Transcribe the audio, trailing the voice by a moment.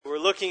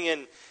looking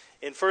in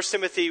 1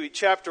 Timothy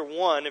chapter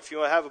 1. If you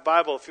have a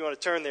Bible, if you want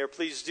to turn there,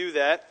 please do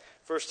that.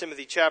 1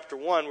 Timothy chapter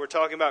 1, we're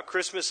talking about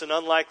Christmas in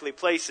unlikely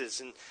places.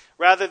 And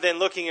rather than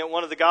looking at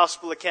one of the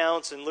gospel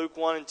accounts in Luke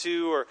 1 and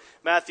 2 or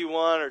Matthew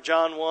 1 or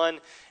John 1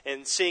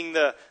 and seeing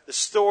the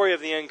story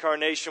of the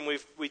incarnation,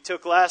 we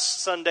took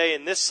last Sunday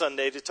and this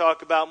Sunday to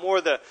talk about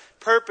more the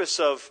purpose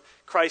of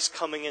Christ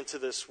coming into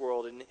this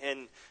world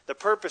and the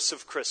purpose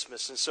of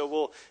Christmas. And so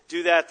we'll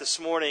do that this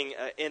morning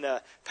in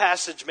a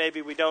passage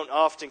maybe we don't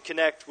often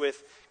connect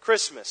with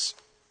Christmas.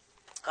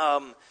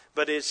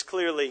 But it's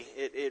clearly,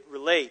 it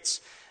relates.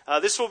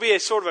 This will be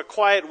a sort of a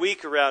quiet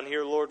week around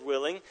here, Lord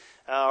willing.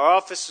 Our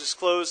office is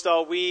closed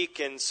all week,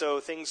 and so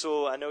things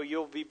will, I know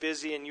you'll be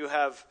busy and you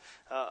have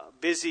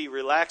busy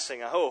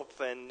relaxing, I hope.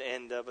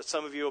 But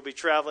some of you will be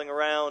traveling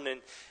around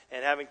and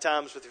having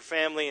times with your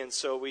family, and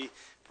so we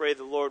pray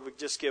the Lord would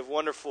just give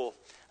wonderful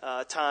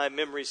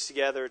memories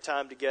together,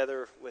 time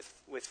together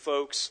with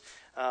folks.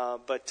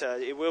 But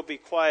it will be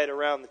quiet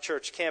around the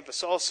church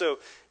campus. Also,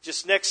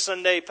 just next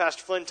Sunday,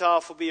 Pastor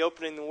Flintoff will be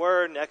opening the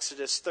Word in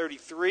Exodus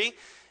 33.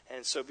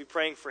 And so be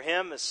praying for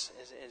him as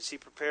he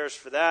prepares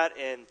for that.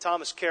 And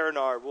Thomas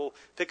Carinar will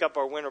pick up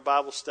our winter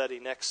Bible study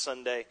next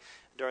Sunday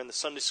during the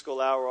Sunday school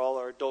hour. All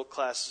our adult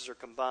classes are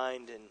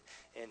combined,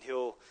 and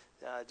he'll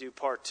do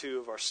part 2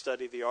 of our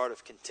study, The Art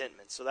of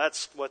Contentment. So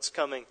that's what's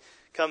coming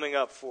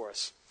up for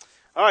us.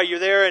 All right, you're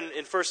there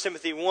in 1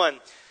 Timothy 1.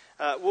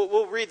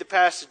 We'll read the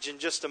passage in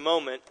just a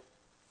moment.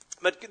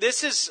 But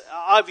this is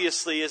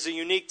obviously is a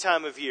unique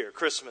time of year,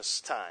 Christmas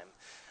time.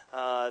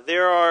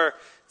 There are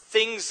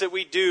things that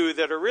we do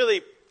that are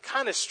really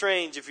kind of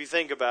strange if you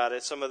think about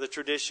it, some of the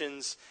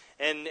traditions.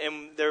 And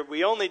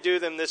we only do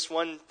them this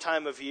one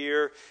time of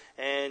year.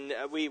 And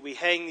we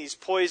hang these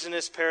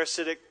poisonous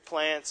parasitic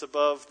plants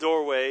above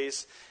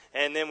doorways.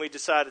 And then we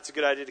decide it's a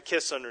good idea to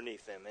kiss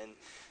underneath them.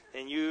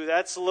 And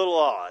that's a little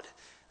odd.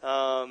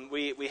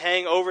 We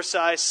hang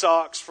oversized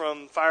socks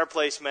from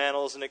fireplace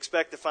mantles and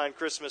expect to find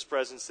Christmas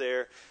presents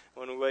there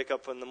when we wake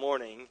up in the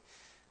morning.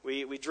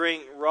 We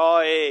drink raw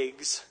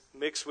eggs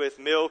mixed with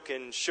milk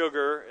and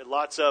sugar,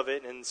 lots of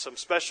it, and some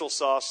special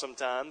sauce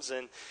sometimes,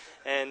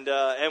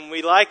 and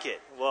we like it.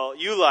 Well,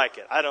 you like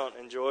it. I don't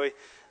enjoy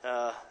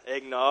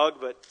eggnog,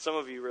 but some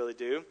of you really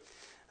do.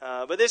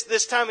 But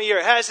this time of year,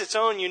 it has its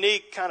own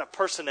unique kind of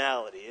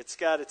personality. It's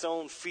got its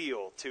own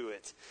feel to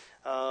it.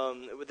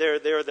 There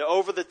are the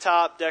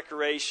over-the-top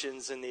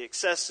decorations and the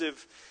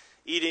excessive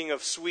eating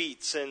of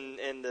sweets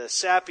and the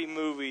sappy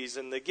movies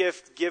and the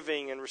gift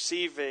giving and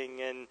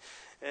receiving and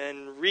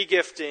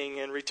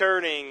regifting and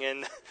returning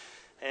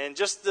and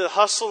just the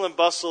hustle and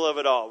bustle of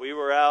it all. We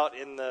were out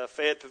in the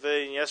Fayette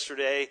Pavilion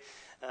yesterday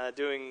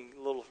doing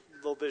a little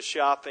bit of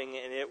shopping,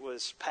 and it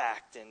was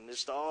packed, and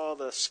just all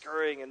the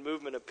scurrying and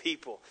movement of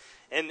people.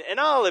 And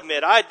I'll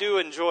admit, I do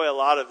enjoy a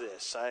lot of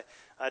this.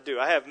 I do.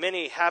 I have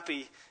many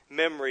happy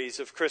memories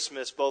of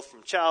Christmas, both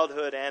from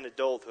childhood and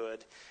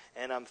adulthood,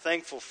 and I'm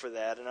thankful for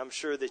that, and I'm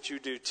sure that you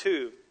do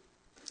too.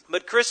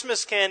 But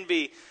Christmas can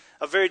be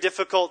a very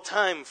difficult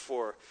time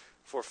for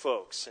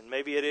folks, and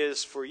maybe it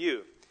is for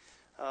you.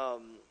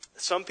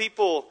 Some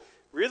people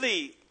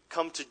really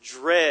come to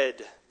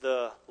dread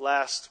the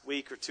last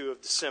week or 2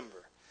 of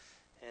December,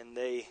 and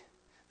they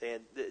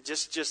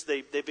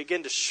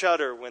begin to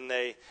shudder when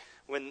they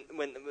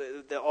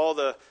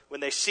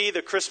see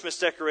the Christmas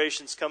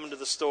decorations come into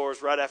the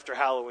stores right after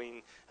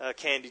Halloween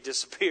candy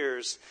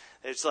disappears.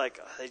 It's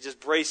like they just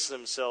brace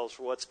themselves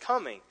for what's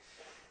coming.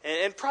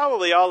 And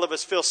probably all of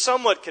us feel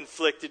somewhat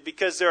conflicted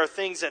because there are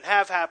things that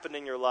have happened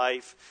in your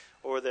life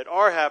or that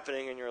are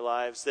happening in your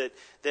lives that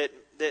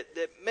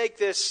make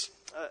this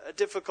a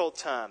difficult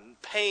time.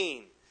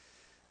 Pain,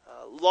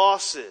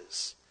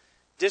 losses,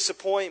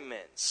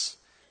 disappointments,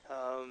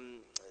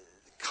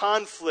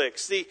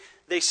 conflicts.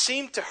 They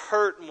seem to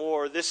hurt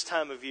more this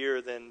time of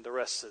year than the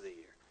rest of the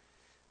year.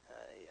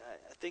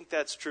 I think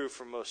that's true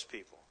for most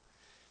people.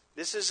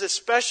 This is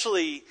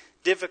especially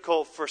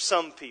difficult for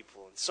some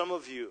people, and some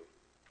of you.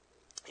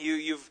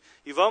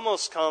 You've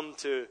almost come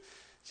to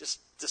just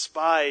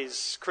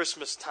despise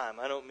Christmas time.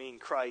 I don't mean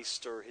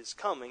Christ or His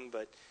coming,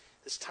 but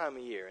this time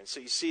of year. And so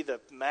you see the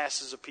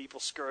masses of people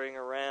scurrying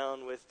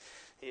around with,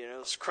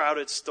 those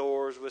crowded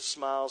stores with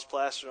smiles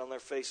plastered on their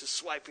faces,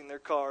 swiping their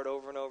card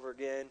over and over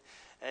again,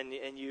 and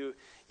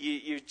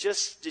it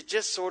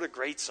just sort of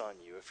grates on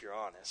you if you're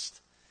honest.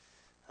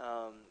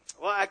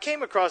 Well, I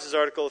came across this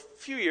article a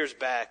few years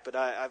back, but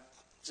I've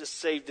just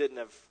saved it and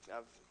I've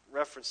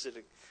referenced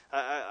it.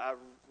 I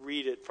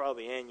read it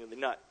probably annually,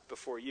 not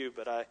before you,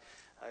 but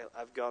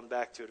I've gone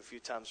back to it a few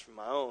times for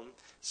my own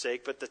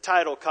sake. But the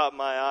title caught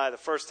my eye the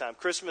first time.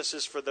 Christmas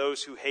is for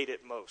those who hate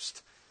it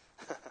most.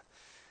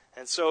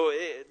 And so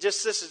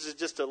this is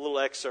just a little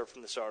excerpt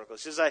from this article.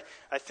 It says,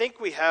 I think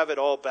we have it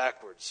all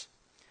backwards.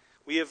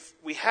 We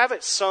have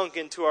it sunk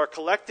into our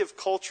collective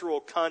cultural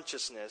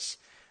consciousness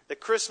that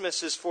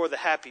Christmas is for the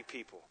happy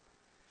people.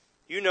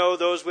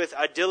 Those with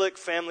idyllic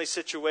family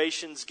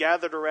situations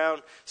gathered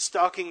around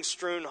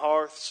stocking-strewn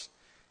hearths.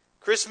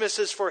 Christmas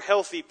is for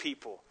healthy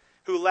people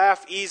who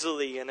laugh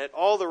easily and at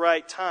all the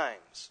right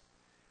times.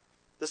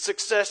 The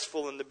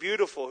successful and the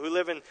beautiful who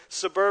live in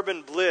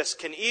suburban bliss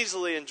can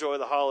easily enjoy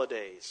the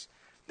holidays.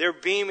 They're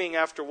beaming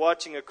after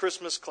watching a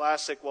Christmas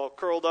classic while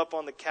curled up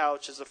on the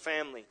couch as a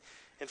family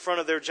in front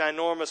of their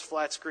ginormous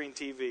flat-screen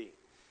TV.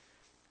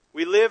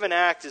 We live and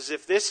act as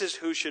if this is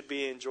who should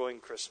be enjoying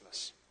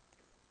Christmas.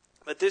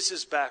 But this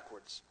is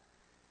backwards.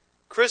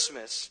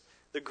 Christmas,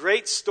 the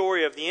great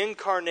story of the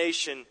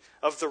incarnation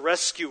of the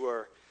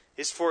rescuer,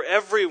 is for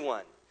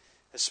everyone,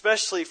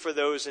 especially for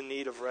those in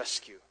need of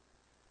rescue.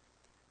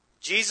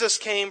 Jesus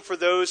came for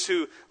those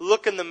who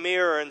look in the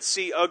mirror and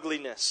see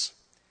ugliness.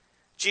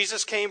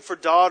 Jesus came for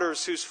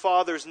daughters whose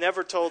fathers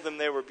never told them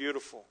they were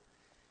beautiful.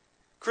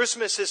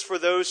 Christmas is for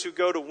those who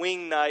go to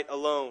wing night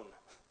alone.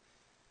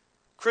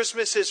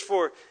 Christmas is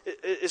for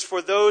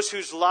those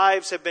whose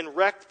lives have been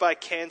wrecked by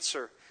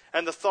cancer,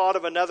 and the thought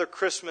of another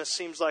Christmas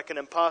seems like an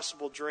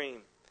impossible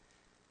dream.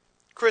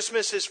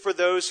 Christmas is for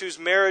those whose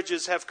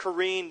marriages have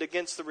careened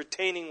against the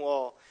retaining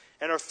wall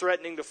and are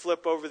threatening to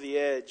flip over the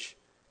edge.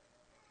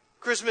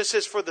 Christmas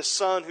is for the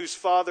son whose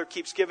father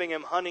keeps giving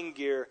him hunting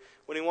gear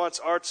when he wants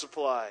art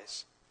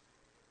supplies.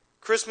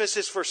 Christmas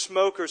is for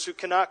smokers who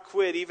cannot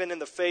quit even in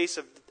the face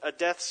of a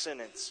death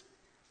sentence.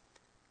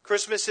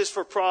 Christmas is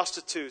for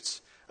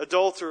prostitutes,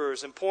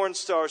 adulterers, and porn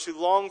stars who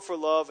long for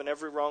love in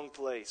every wrong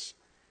place.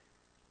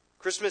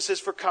 Christmas is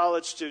for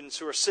college students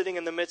who are sitting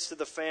in the midst of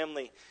the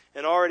family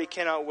and already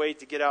cannot wait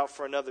to get out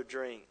for another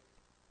drink.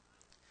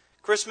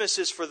 Christmas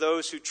is for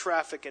those who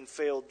traffic in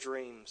failed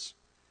dreams.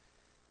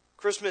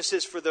 Christmas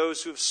is for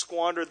those who have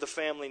squandered the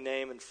family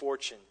name and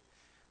fortune.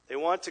 They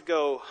want to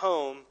go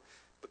home,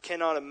 but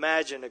cannot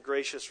imagine a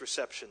gracious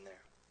reception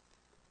there.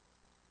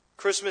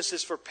 Christmas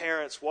is for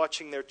parents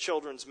watching their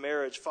children's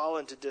marriage fall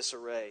into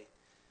disarray.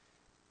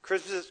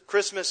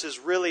 Christmas is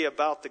really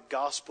about the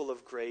gospel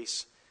of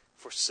grace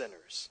for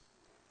sinners.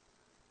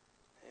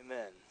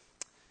 Amen.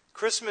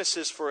 Christmas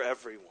is for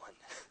everyone.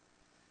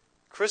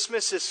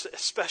 Christmas is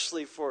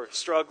especially for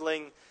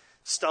struggling,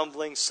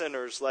 stumbling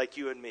sinners like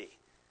you and me.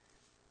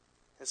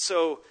 And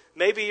so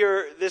maybe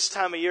this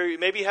time of year,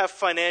 maybe you have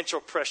financial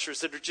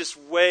pressures that are just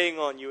weighing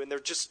on you and they're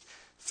just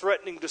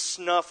threatening to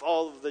snuff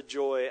all of the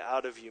joy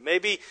out of you.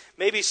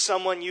 Maybe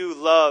someone you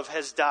love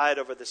has died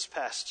over this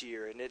past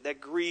year and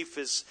that grief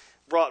is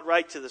brought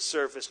right to the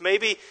surface.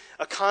 Maybe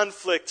a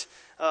conflict,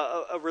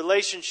 a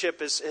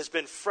relationship has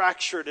been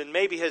fractured and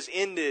maybe has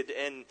ended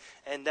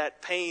and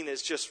that pain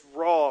is just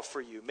raw for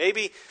you.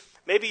 Maybe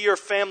your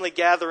family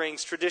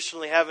gatherings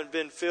traditionally haven't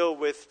been filled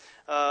with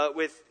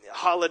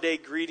holiday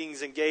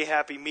greetings and gay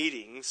happy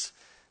meetings.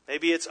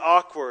 Maybe it's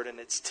awkward and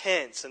it's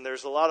tense and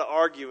there's a lot of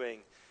arguing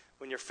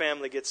when your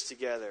family gets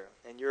together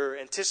and you're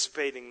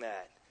anticipating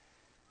that.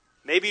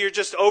 Maybe you're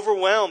just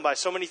overwhelmed by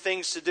so many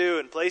things to do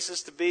and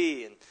places to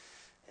be and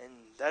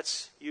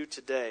that's you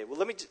today.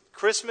 Well,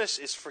 Christmas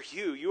is for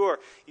you.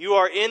 You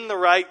are in the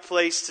right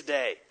place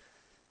today.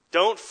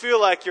 Don't feel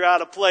like you're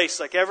out of place,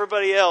 like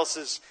everybody else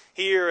is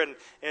here and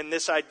in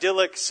this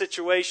idyllic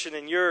situation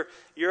and you're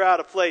out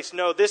of place.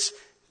 No, this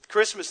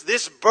Christmas,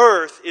 this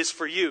birth is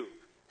for you.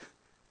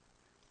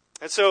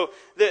 And so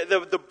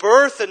the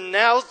birth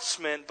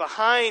announcement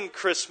behind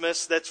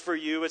Christmas that's for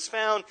you is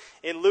found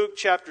in Luke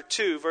chapter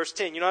 2, verse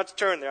 10. You don't have to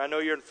turn there. I know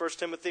you're in 1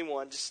 Timothy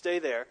 1. Just stay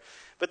there.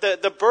 But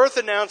the birth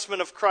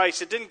announcement of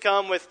Christ, it didn't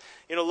come with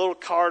a little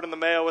card in the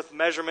mail with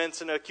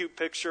measurements and a cute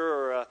picture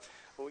or a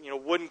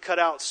wooden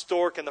cutout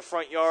stork in the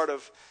front yard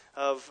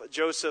of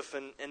Joseph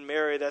and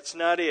Mary. That's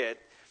not it.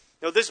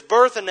 No, this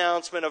birth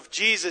announcement of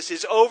Jesus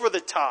is over the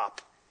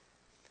top.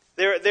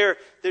 They're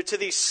to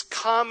these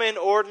common,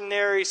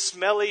 ordinary,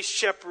 smelly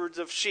shepherds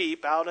of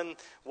sheep out and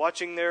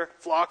watching their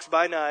flocks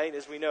by night,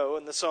 as we know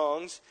in the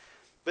songs.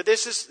 But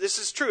this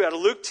is true. Out of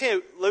Luke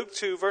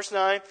 2, verse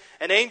 9,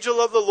 an angel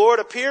of the Lord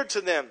appeared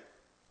to them,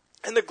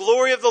 and the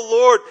glory of the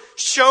Lord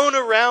shone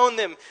around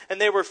them,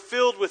 and they were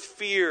filled with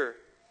fear.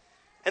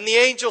 And the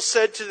angel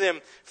said to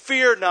them,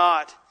 "Fear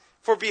not,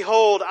 for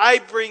behold, I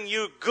bring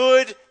you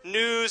good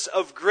news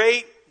of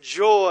great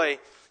joy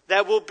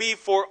that will be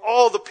for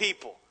all the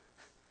people.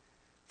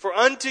 For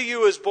unto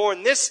you is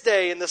born this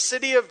day in the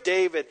city of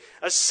David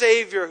a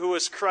Savior who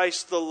is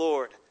Christ the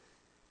Lord."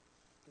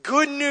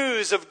 Good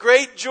news of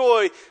great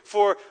joy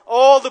for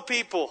all the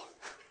people.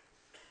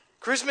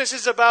 Christmas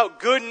is about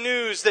good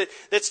news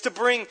that's to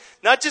bring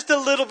not just a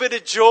little bit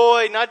of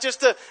joy, not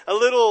just a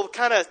little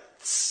kind of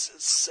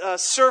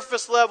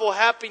surface level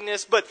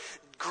happiness, but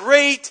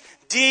great,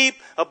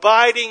 deep,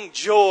 abiding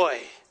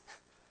joy.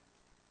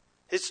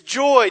 It's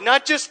joy,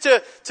 not just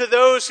to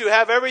those who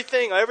have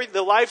everything,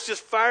 the life's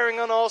just firing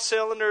on all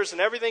cylinders and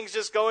everything's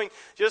just going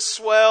just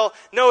swell.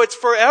 No, it's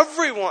for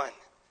everyone.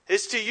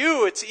 It's to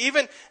you. It's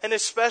even and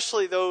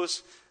especially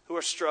those who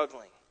are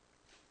struggling.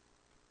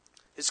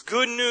 It's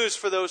good news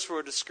for those who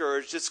are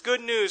discouraged. It's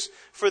good news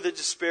for the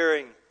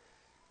despairing.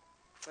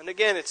 And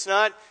again, it's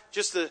not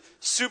just the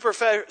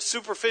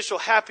superficial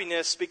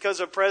happiness because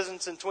of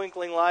presents and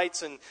twinkling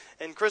lights and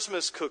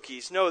Christmas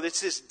cookies. No, it's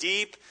this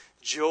deep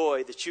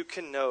joy that you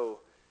can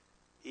know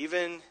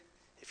even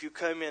if you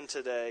come in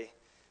today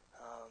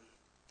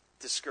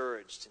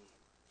discouraged and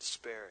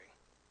despairing.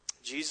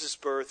 Jesus'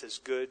 birth is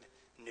good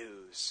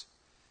news.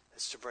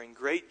 It's to bring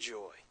great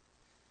joy.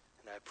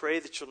 And I pray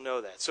that you'll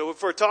know that. So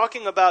if we're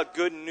talking about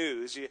good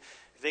news, you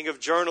think of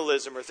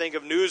journalism or think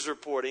of news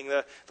reporting,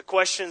 the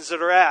questions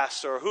that are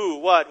asked are who,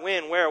 what,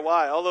 when, where,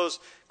 why, all those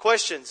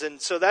questions.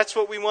 And so that's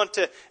what we want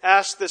to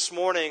ask this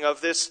morning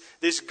of this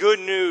good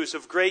news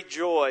of great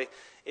joy,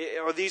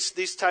 or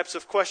these types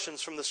of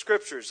questions from the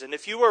Scriptures. And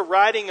if you were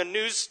writing a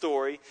news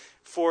story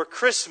for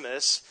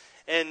Christmas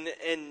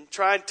and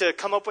trying to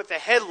come up with a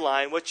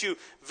headline, what you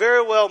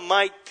very well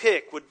might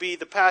pick would be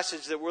the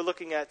passage that we're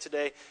looking at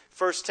today,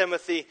 1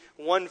 Timothy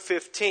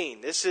 1:15.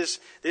 This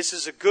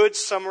is a good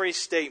summary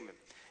statement.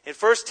 In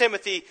 1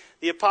 Timothy,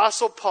 the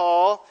Apostle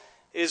Paul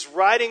is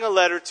writing a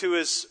letter to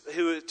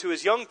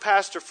his young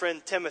pastor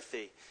friend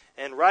Timothy,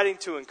 and writing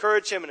to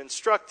encourage him and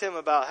instruct him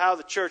about how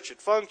the church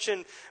should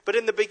function. But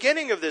in the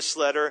beginning of this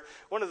letter,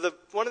 one of the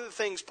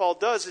things Paul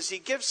does is he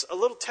gives a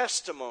little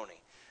testimony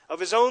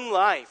of his own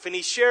life, and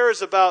he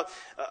shares about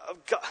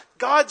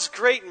God's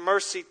great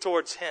mercy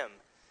towards him.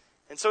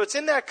 And so it's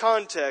in that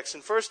context,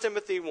 in 1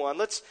 Timothy 1,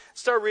 let's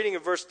start reading in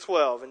verse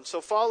 12. And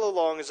so follow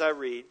along as I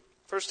read.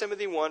 1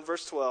 Timothy 1,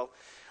 verse 12.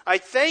 I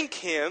thank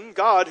Him,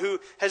 God, who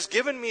has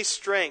given me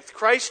strength,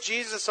 Christ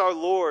Jesus our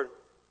Lord,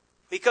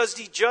 because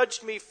He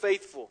judged me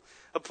faithful,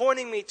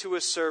 appointing me to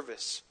His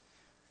service.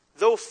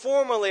 Though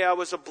formerly I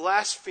was a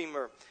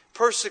blasphemer,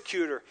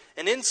 persecutor,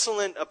 an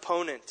insolent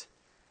opponent,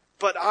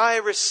 but I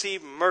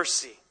received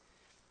mercy,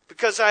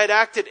 because I had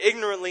acted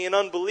ignorantly in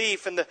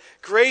unbelief, and the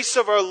grace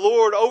of our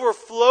Lord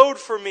overflowed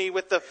for me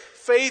with the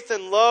faith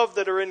and love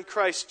that are in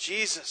Christ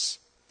Jesus.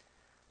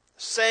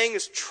 The saying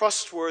is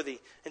trustworthy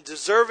and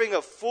deserving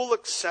of full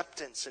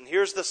acceptance. And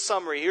here's the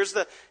summary, here's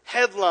the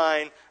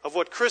headline of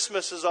what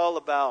Christmas is all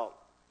about.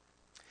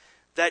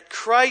 That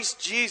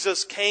Christ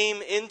Jesus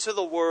came into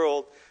the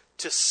world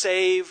to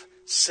save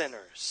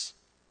sinners.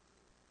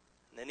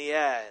 And then he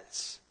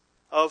adds,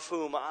 of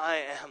whom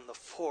I am the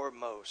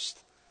foremost.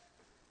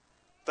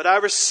 But I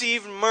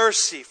received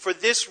mercy for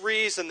this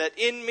reason, that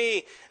in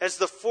me, as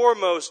the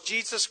foremost,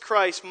 Jesus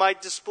Christ might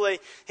display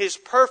His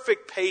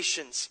perfect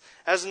patience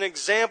as an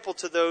example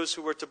to those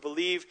who were to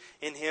believe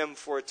in Him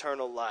for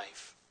eternal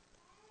life.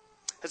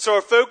 And so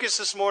our focus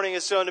this morning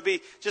is going to be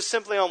just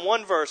simply on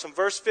one verse, on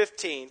verse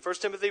 15, 1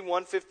 Timothy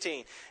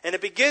 1:15. And it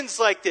begins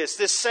like this.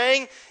 This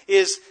saying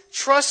is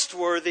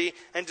trustworthy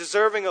and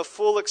deserving of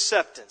full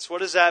acceptance. What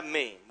does that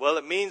mean? Well,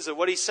 it means that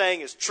what he's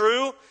saying is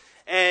true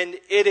and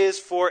it is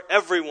for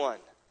everyone.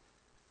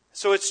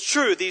 So it's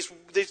true. This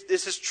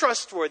is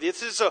trustworthy.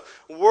 This is a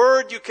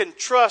word you can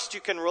trust, you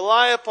can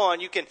rely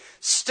upon, you can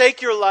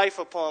stake your life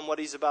upon what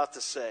he's about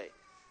to say.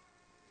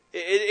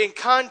 In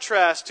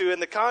contrast to, in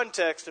the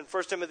context in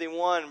 1 Timothy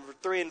 1,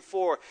 3 and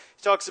 4,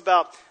 he talks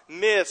about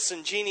myths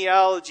and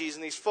genealogies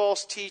and these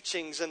false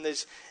teachings and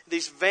these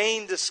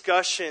vain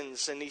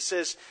discussions. And he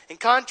says, in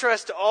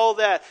contrast to all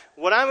that,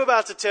 what I'm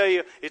about to tell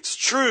you, it's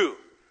true.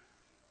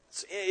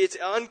 It's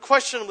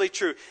unquestionably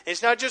true. And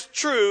it's not just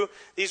true,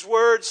 these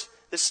words,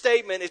 the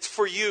statement, it's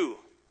for you.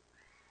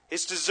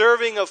 It's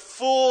deserving of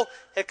full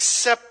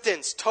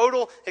acceptance,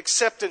 total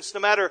acceptance, no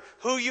matter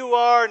who you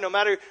are, no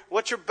matter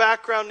what your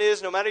background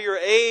is, no matter your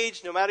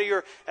age, no matter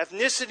your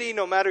ethnicity,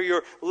 no matter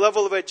your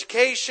level of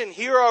education.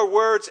 Here are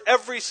words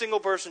every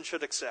single person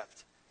should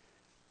accept,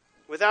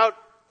 without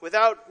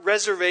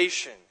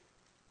reservation.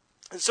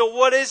 And so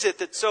what is it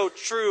that's so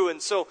true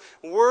and so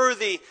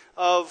worthy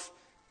of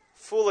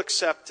full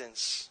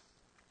acceptance?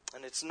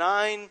 And it's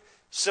 9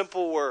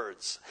 simple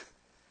words.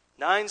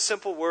 9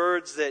 simple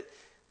words that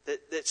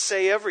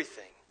say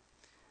everything.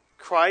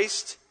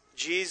 Christ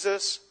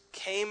Jesus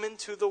came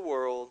into the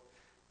world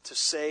to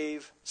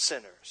save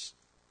sinners.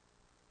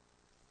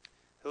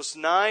 Those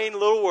 9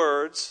 little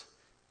words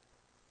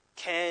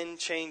can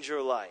change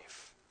your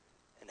life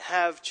and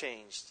have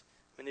changed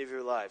many of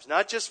your lives.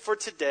 Not just for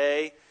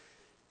today,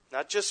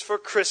 not just for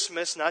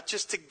Christmas, not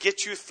just to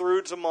get you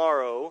through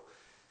tomorrow,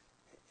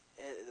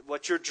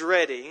 what you're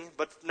dreading,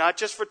 but not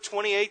just for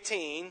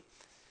 2018,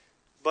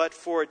 but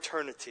for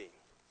eternity.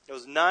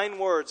 Those 9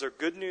 words are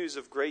good news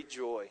of great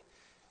joy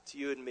to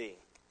you and me.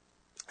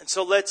 And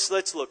so let's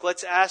look.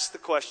 Let's ask the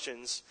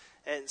questions,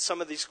 and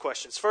some of these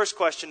questions. First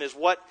question is,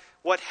 what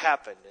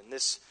happened? In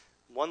this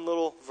one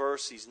little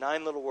verse, these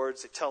 9 little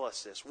words, they tell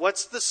us this.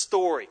 What's the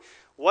story?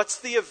 What's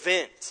the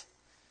event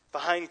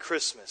behind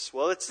Christmas?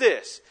 Well, it's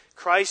this.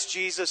 Christ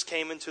Jesus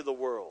came into the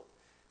world.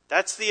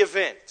 That's the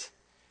event.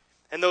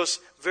 And those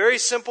very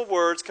simple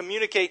words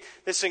communicate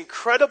this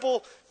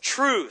incredible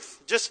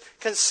truth. Just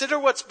consider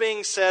what's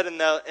being said in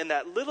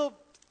that little,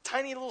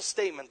 tiny little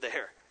statement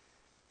there.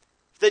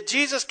 That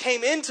Jesus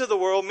came into the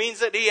world means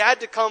that He had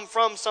to come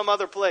from some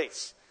other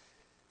place.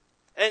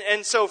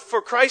 And so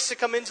for Christ to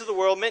come into the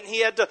world meant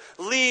He had to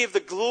leave the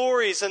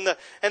glories and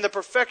the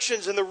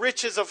perfections and the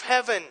riches of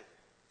heaven.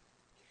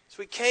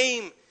 So He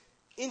came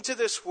into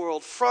this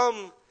world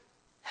from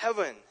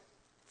heaven.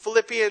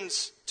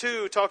 Philippians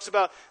 2 talks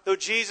about though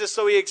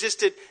He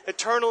existed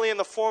eternally in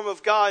the form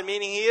of God,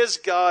 meaning He is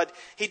God,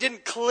 He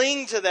didn't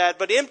cling to that,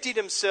 but emptied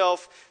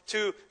Himself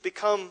to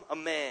become a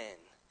man.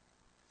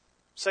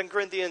 2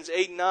 Corinthians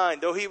 8:9,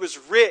 though he was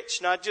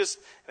rich, not just,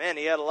 man,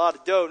 he had a lot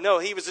of dough. No,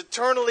 he was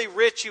eternally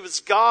rich. He was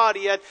God.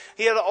 He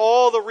had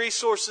all the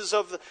resources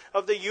of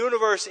the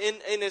universe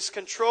in his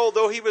control.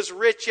 Though he was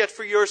rich, yet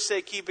for your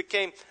sake he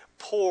became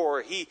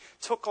poor. He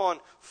took on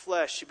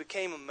flesh. He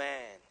became a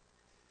man.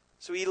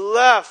 So he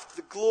left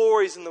the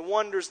glories and the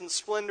wonders and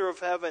splendor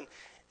of heaven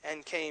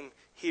and came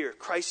here.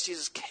 Christ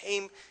Jesus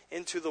came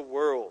into the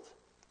world.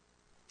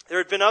 There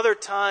had been other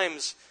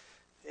times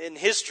in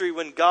history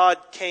when God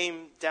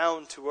came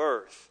down to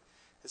earth.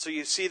 And so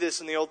you see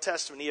this in the Old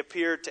Testament. He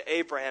appeared to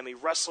Abraham. He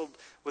wrestled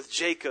with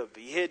Jacob.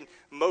 He hid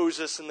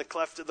Moses in the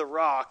cleft of the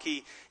rock.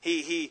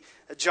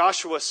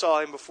 Joshua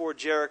saw him before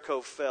Jericho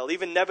fell.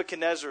 Even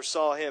Nebuchadnezzar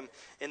saw him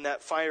in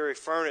that fiery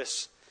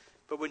furnace.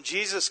 But when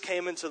Jesus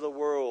came into the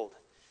world,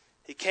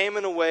 he came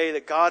in a way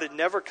that God had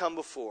never come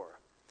before.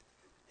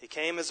 He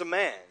came as a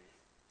man.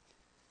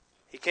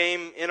 He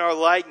came in our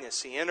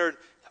likeness. He entered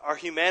our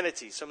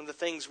humanity. Some of the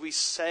things we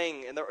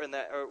sang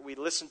we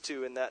listened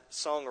to in that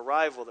song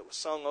 "Arrival" that was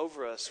sung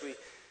over us.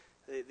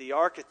 The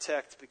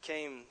architect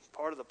became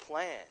part of the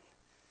plan.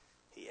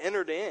 He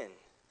entered in.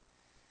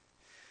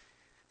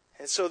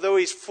 And so though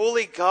he's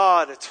fully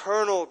God,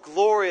 eternal,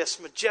 glorious,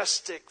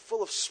 majestic,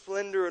 full of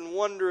splendor and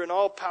wonder and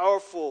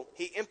all-powerful,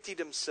 he emptied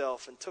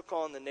himself and took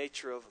on the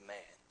nature of a man.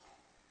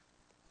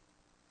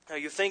 Now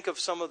you think of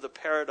some of the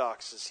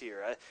paradoxes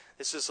here.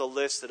 This is a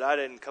list that I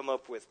didn't come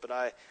up with, but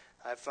I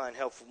find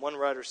helpful. One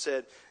writer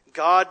said,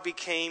 God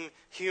became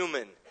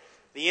human.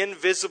 The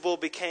invisible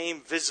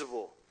became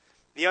visible.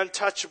 The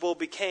untouchable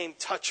became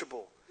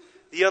touchable.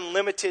 The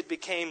unlimited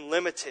became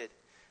limited.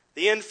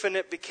 The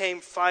infinite became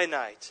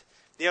finite.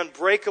 The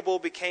unbreakable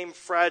became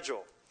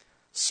fragile.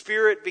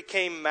 Spirit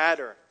became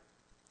matter.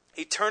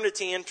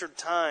 Eternity entered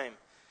time.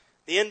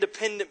 The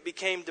independent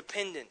became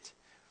dependent.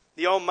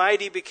 The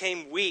almighty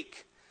became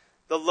weak.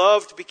 The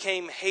loved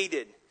became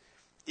hated.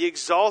 The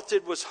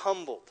exalted was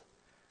humbled.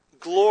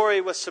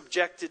 Glory was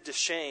subjected to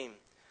shame.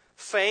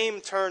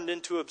 Fame turned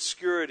into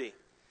obscurity.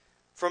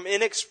 From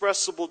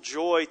inexpressible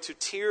joy to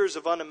tears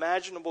of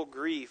unimaginable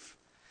grief.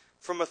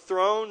 From a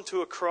throne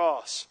to a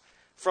cross.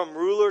 From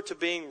ruler to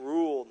being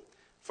ruled.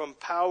 From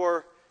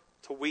power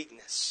to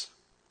weakness.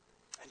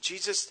 And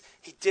Jesus,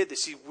 he did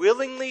this. He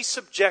willingly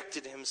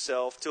subjected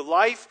himself to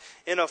life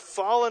in a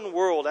fallen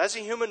world as a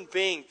human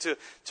being, to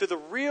the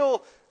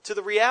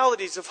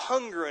realities of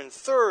hunger and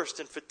thirst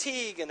and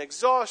fatigue and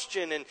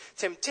exhaustion and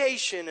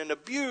temptation and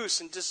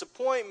abuse and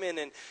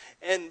disappointment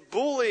and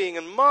bullying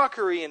and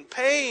mockery and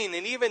pain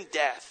and even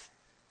death.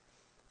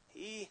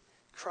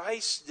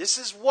 Christ, this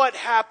is what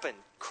happened.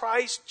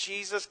 Christ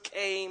Jesus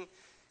came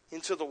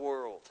into the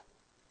world.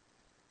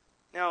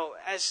 Now,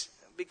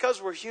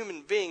 because we're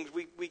human beings,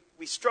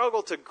 we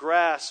struggle to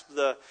grasp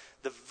the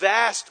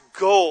vast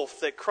gulf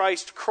that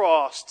Christ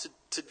crossed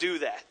to do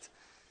that.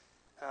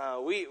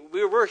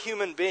 We're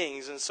human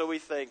beings, and so we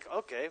think,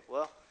 okay,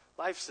 well,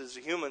 life as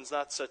a human's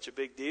not such a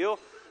big deal.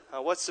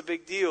 What's the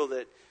big deal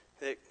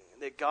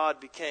that God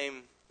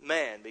became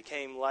man,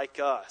 became like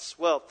us?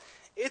 Well,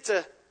 it's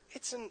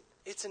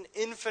an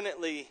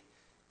infinitely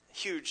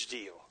huge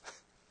deal.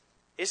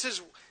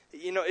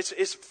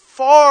 It's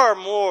far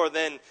more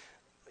than,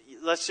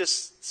 let's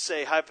just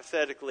say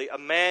hypothetically, a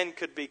man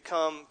could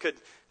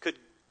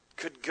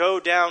go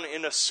down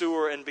in a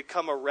sewer and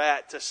become a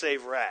rat to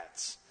save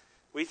rats.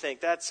 We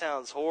think that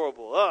sounds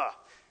horrible.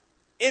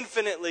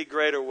 Infinitely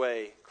greater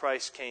way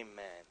Christ came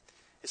man.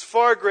 It's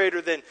far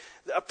greater than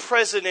a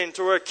president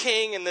or a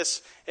king in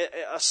this,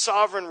 a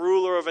sovereign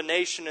ruler of a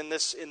nation in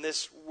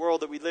this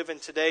world that we live in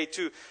today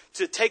to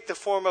take the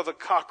form of a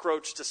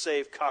cockroach to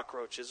save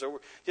cockroaches, or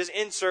just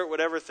insert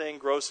whatever thing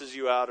grosses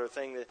you out, or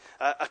thing that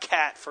a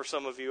cat for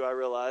some of you, I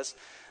realize.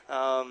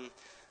 But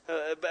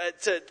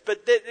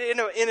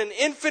in an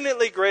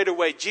infinitely greater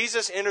way,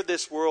 Jesus entered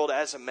this world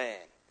as a man.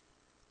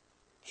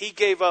 He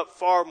gave up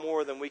far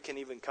more than we can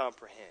even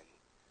comprehend.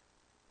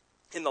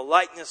 In the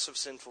likeness of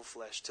sinful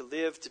flesh, to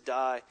live, to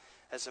die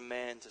as a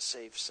man to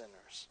save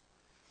sinners.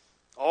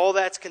 All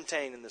that's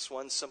contained in this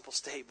one simple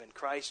statement.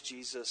 Christ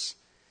Jesus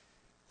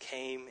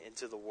came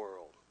into the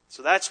world.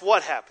 So that's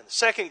what happened.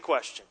 Second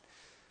question.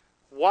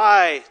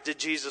 Why did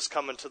Jesus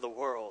come into the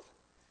world?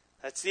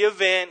 That's the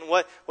event.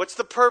 What's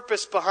the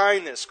purpose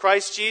behind this?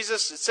 Christ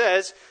Jesus, it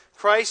says,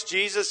 Christ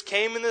Jesus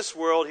came in this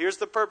world, here's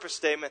the purpose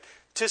statement,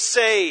 to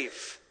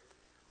save.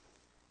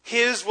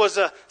 His was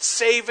a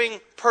saving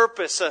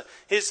purpose,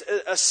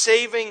 a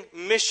saving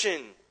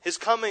mission. His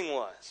coming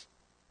was.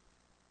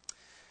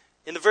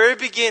 In the very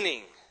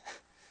beginning,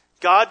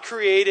 God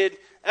created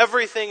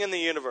everything in the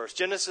universe.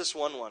 Genesis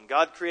 1:1.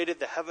 God created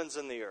the heavens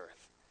and the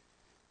earth.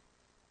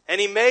 And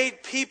He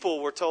made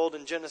people, we're told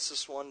in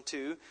Genesis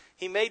 1:2,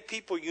 He made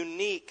people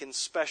unique and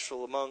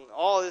special among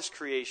all His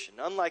creation,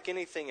 unlike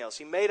anything else.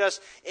 He made us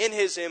in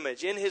His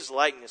image, in His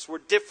likeness. We're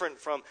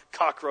different from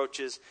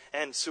cockroaches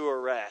and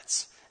sewer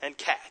rats and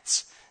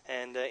cats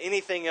and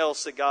anything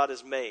else that God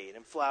has made,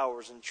 and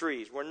flowers and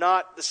trees. We're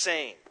not the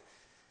same.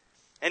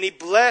 And He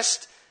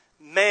blessed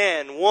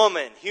man,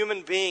 woman,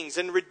 human beings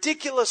in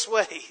ridiculous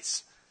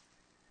ways.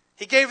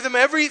 He gave them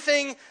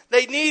everything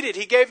they needed.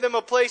 He gave them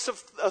a place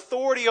of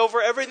authority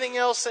over everything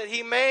else that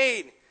He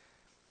made.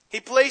 He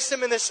placed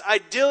them in this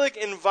idyllic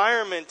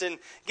environment and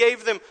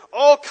gave them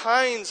all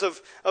kinds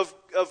of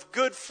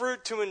good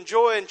fruit to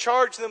enjoy and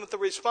charged them with the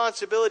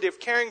responsibility of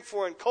caring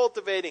for and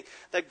cultivating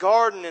that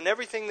garden and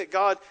everything that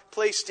God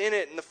placed in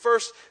it. And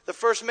the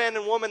first man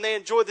and woman, they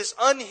enjoyed this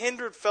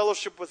unhindered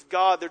fellowship with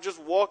God. They're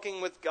just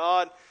walking with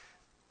God.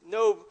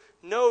 No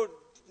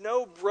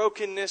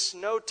brokenness,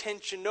 no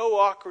tension, no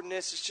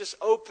awkwardness. It's just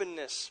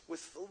openness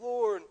with the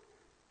Lord.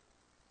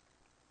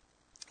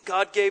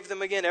 God gave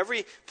them, again,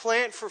 every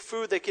plant for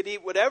food. They could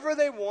eat whatever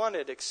they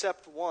wanted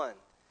except one.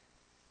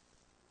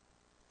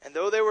 And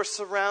though they were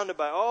surrounded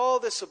by all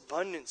this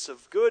abundance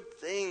of good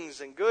things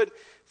and good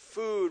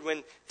food,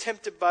 when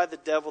tempted by the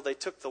devil, they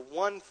took the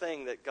one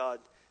thing that God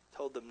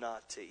told them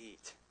not to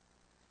eat.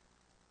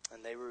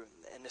 And they were,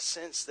 in a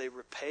sense, they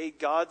repaid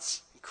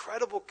God's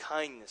incredible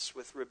kindness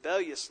with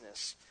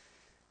rebelliousness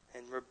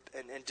and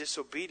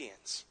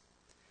disobedience.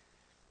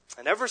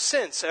 And ever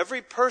since,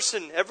 every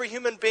person, every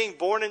human being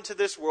born into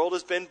this world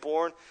has been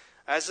born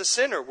as a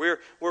sinner. We're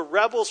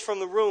rebels from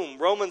the womb.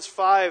 Romans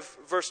 5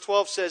 verse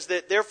 12 says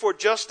that, therefore,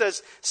 just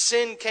as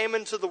sin came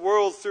into the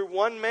world through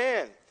one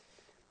man,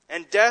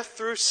 and death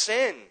through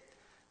sin,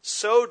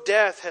 so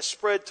death has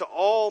spread to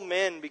all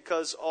men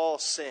because all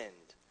sinned.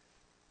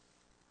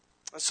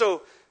 And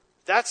so,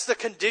 that's the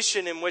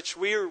condition in which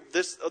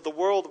the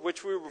world in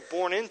which we were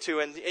born into.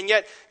 And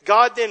yet,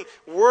 God then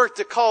worked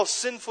to call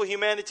sinful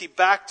humanity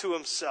back to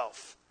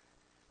Himself.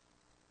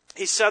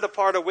 He set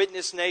apart a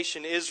witness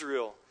nation,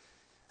 Israel,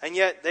 and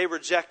yet they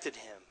rejected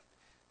Him.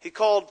 He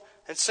called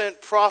and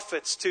sent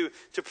prophets to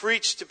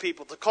preach to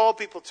people, to call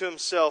people to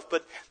Himself,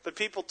 but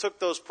people took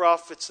those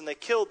prophets and they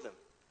killed them.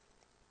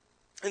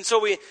 And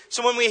so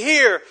when we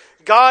hear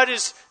God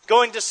is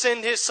going to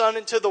send His Son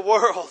into the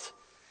world,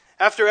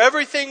 after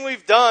everything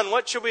we've done,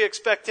 what should we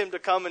expect Him to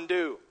come and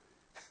do?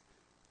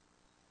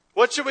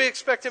 What should we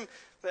expect Him?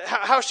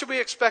 How should we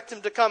expect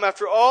Him to come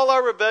after all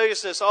our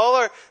rebelliousness, all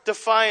our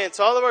defiance,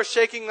 all of our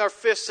shaking our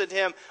fists at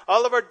Him,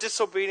 all of our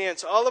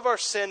disobedience, all of our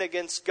sin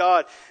against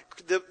God?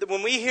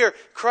 When we hear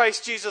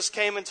Christ Jesus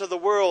came into the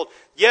world,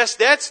 yes,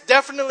 that's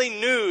definitely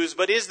news,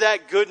 but is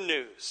that good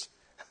news?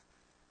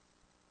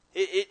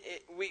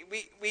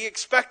 We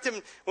expect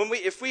Him,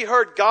 if we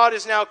heard God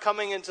is now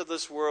coming into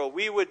this world,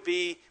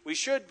 we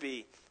should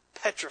be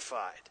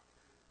petrified.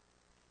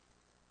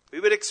 We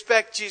would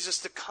expect Jesus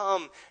to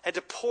come and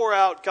to pour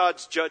out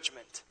God's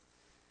judgment.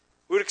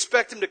 We would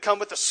expect Him to come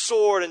with a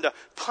sword and to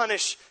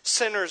punish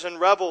sinners and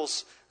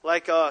rebels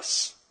like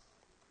us.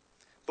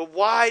 But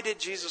why did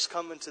Jesus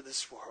come into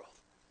this world?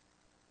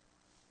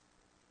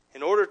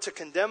 In order to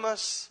condemn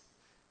us,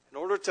 in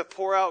order to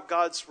pour out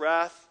God's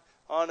wrath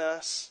on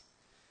us.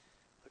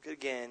 Look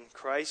again,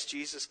 Christ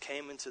Jesus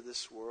came into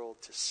this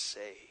world to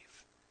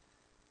save.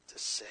 To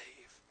save.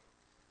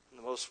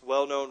 The most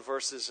well-known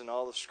verses in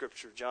all of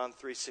Scripture, John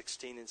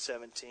 3:16 and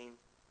 17.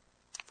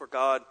 For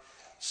God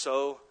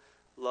so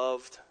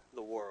loved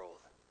the world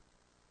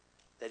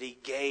that He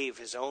gave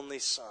His only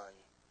Son,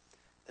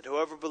 that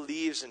whoever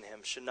believes in Him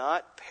should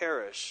not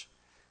perish,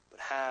 but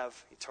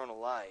have eternal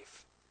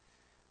life.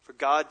 For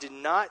God did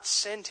not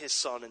send His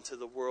Son into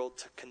the world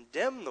to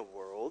condemn the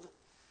world,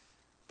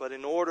 but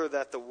in order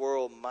that the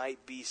world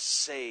might be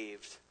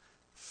saved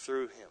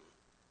through Him.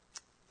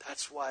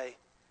 That's why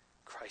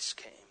Christ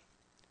came,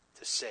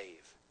 to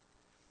save.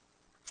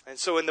 And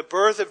so in the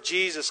birth of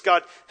Jesus,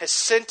 God has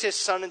sent His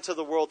Son into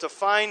the world to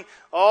find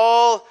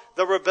all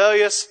the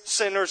rebellious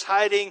sinners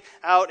hiding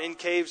out in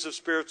caves of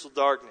spiritual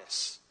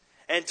darkness.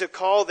 And to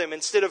call them,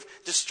 instead of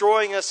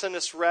destroying us in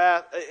His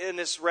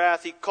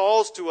wrath, He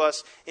calls to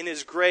us in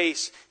His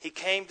grace. He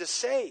came to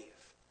save.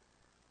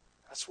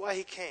 That's why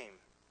He came.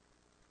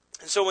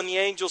 And so when the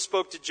angel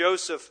spoke to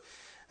Joseph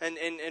and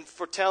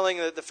foretelling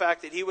the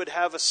fact that he would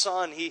have a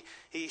son,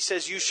 he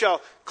says, you shall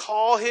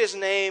call his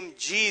name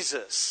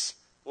Jesus.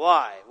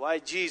 Why? Why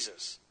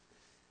Jesus?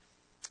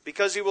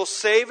 Because He will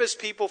save His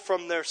people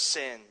from their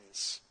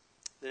sins.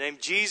 The name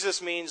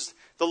Jesus means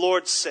the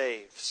Lord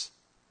saves.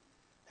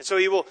 And so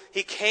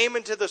He came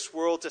into this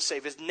world to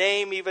save. His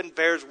name even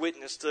bears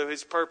witness to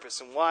His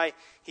purpose and why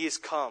He has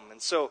come.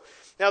 And so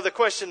now the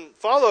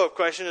follow-up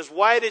question is,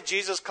 why did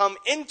Jesus come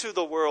into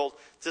the world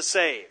to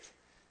save?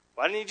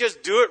 Why didn't He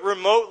just do it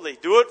remotely,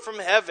 do it from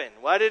heaven?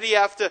 Why did He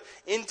have to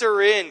enter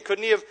in?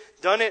 Couldn't He have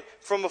done it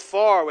from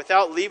afar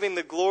without leaving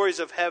the glories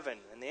of heaven?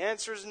 And the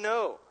answer is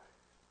no.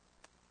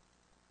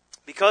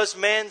 Because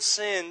man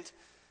sinned,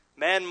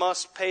 man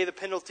must pay the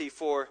penalty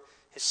for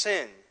his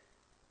sin.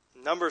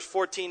 In Numbers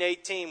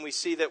 14:18, we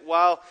see that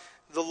while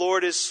the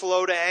Lord is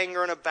slow to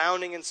anger and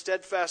abounding in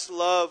steadfast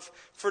love,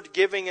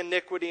 forgiving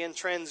iniquity and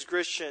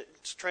transgression,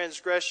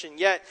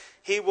 yet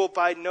He will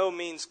by no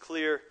means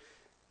clear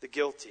the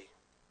guilty.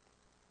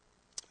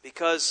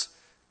 Because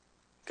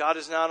God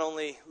is not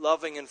only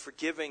loving and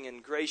forgiving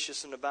and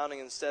gracious and abounding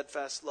in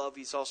steadfast love,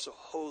 He's also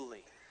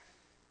holy.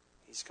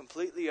 He's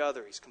completely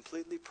other. He's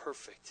completely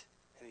perfect.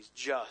 And He's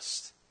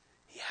just.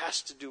 He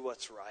has to do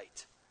what's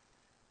right.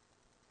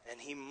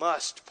 and he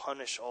must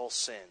punish all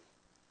sin.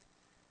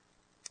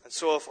 And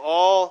so if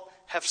all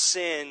have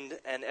sinned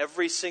and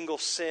every single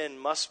sin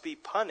must be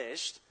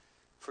punished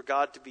for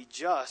God to be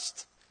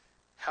just,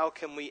 how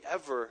can we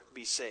ever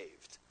be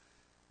saved?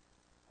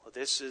 Well,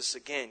 this is,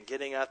 again,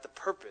 getting at the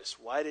purpose.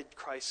 Why did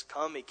Christ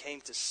come? He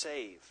came to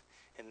save.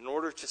 And in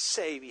order to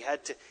save, he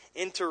had to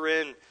enter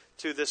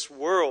into this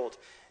world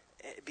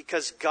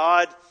because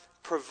God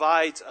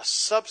provides a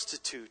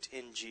substitute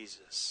in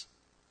Jesus.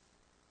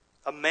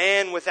 A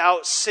man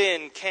without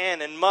sin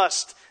can and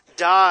must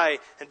die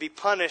and be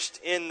punished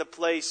in the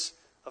place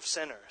of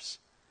sinners.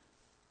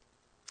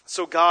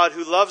 So God,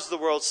 who loves the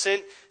world,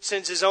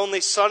 sends his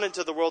only Son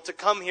into the world to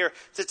come here,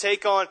 to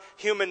take on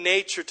human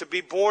nature, to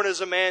be born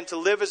as a man, to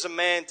live as a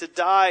man, to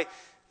die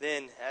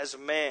then as a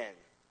man.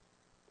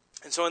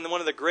 And so in one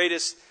of the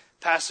greatest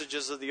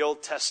passages of the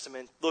Old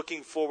Testament,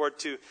 looking forward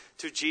to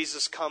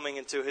Jesus coming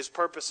and to his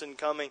purpose in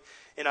coming,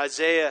 in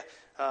Isaiah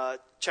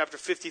chapter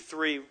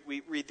 53,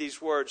 we read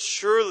these words,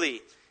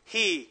 "Surely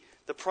he,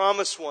 the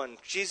promised one,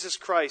 Jesus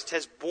Christ,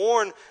 has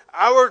borne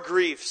our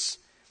griefs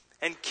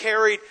and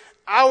carried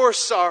our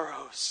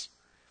sorrows.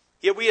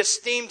 Yet we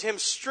esteemed him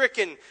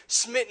stricken,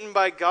 smitten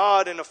by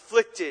God, and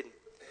afflicted.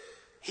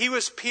 He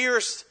was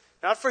pierced,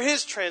 not for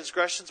his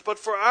transgressions, but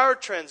for our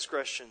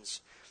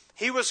transgressions.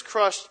 He was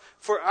crushed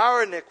for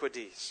our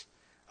iniquities.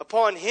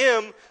 Upon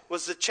him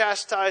was the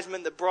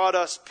chastisement that brought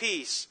us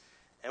peace,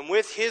 and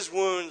with his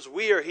wounds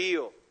we are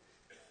healed.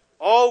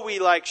 All we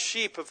like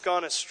sheep have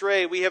gone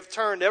astray. We have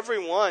turned every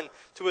one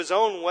to his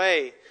own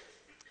way.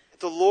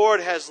 The Lord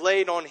has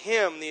laid on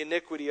him the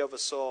iniquity of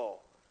us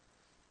all."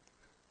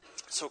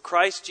 So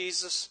Christ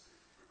Jesus,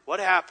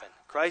 what happened?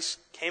 Christ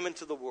came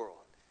into the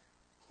world.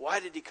 Why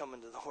did he come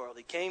into the world?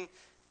 He came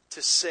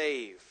to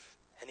save.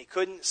 And he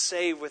couldn't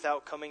save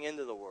without coming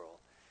into the world.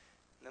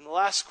 And then the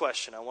last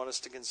question I want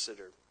us to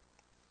consider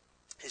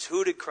is,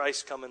 who did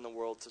Christ come in the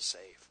world to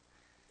save?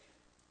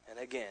 And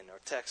again,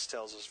 our text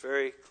tells us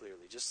very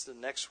clearly, just the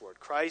next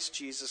word, Christ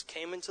Jesus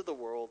came into the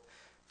world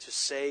to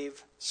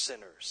save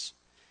sinners.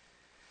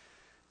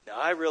 Now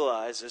I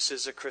realize this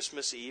is a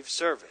Christmas Eve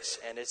service,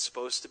 and it's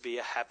supposed to be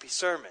a happy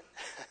sermon.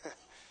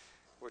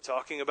 We're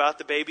talking about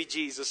the baby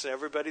Jesus, and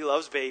everybody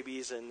loves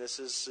babies, and this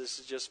is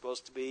just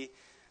supposed to be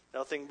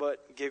nothing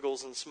but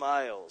giggles and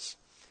smiles.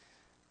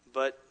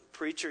 But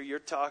preacher, you're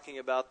talking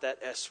about that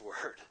S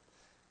word,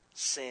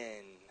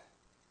 sin,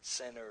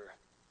 sinner.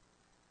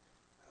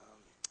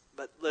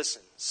 But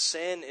listen,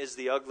 sin is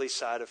the ugly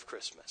side of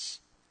Christmas.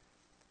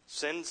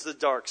 Sin's the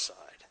dark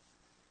side.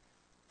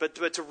 But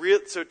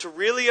to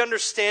really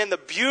understand the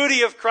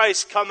beauty of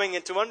Christ coming,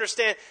 and to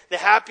understand the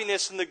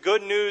happiness and the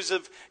good news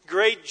of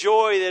great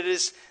joy that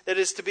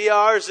is to be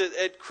ours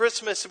at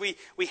Christmas, we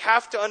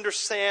have to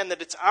understand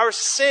that it's our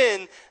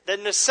sin that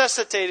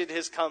necessitated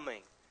his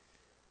coming.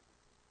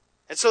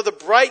 And so the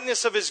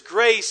brightness of his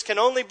grace can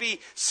only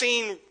be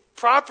seen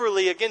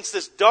properly against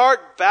this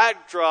dark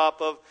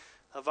backdrop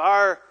of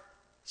our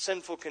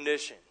sinful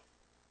condition.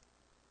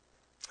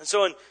 And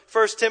so in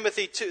 1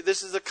 Timothy 2,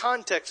 this is the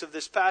context of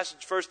this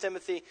passage, 1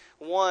 Timothy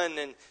 1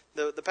 and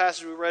the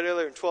passage we read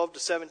earlier in 12 to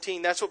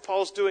 17. That's what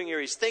Paul's doing here.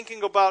 He's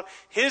thinking about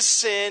his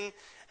sin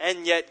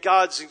and yet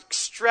God's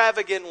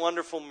extravagant,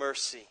 wonderful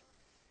mercy.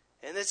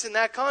 And it's in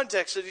that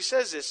context that he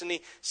says this. And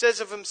he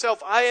says of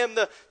himself, "I am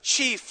the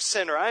chief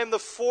sinner. I am the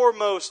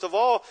foremost of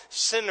all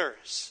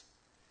sinners.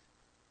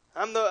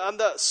 I'm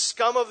the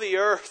scum of the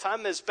earth.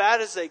 I'm as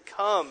bad as they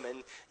come."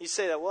 And you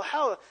say that, well,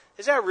 how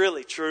is that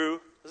really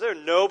true? Was there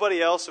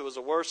nobody else that was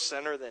a worse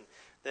sinner than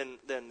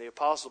the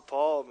Apostle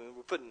Paul? I mean,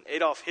 we're putting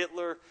Adolf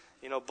Hitler,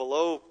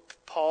 below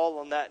Paul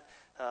on that.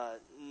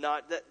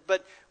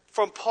 But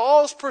from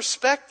Paul's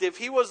perspective,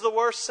 he was the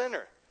worst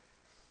sinner.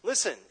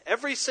 Listen,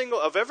 every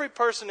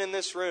person in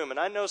this room, and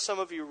I know some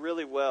of you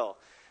really well,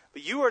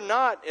 but you are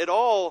not at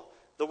all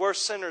the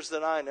worst sinners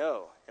that I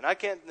know.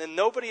 And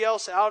nobody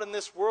else out in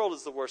this world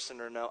is the worst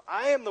sinner I know.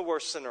 I am the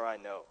worst sinner I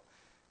know.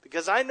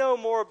 Because I know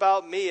more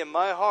about me and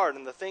my heart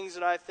and the things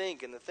that I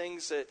think and the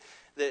things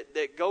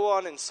that go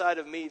on inside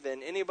of me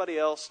than anybody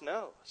else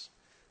knows.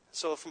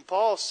 So from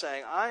Paul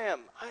saying, I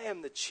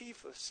am the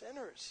chief of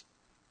sinners.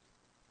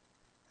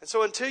 And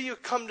so until you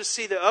come to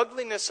see the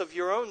ugliness of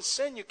your own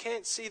sin, you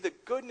can't see the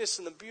goodness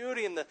and the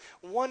beauty and the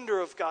wonder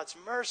of God's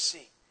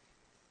mercy.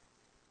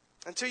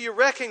 Until you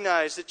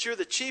recognize that you're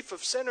the chief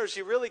of sinners,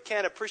 you really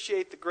can't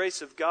appreciate the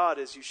grace of God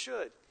as you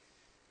should.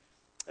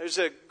 There's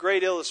a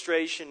great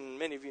illustration.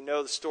 Many of you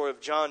know the story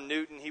of John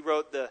Newton. He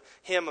wrote the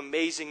hymn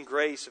Amazing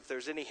Grace. If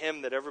there's any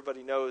hymn that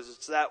everybody knows,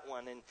 it's that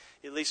one. And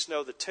you at least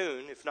know the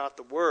tune, if not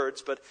the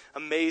words. But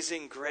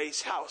Amazing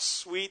Grace, how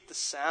sweet the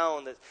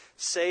sound that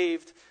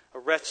saved a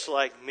wretch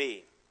like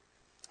me.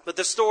 But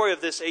the story of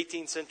this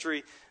 18th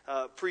century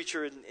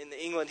preacher in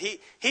England,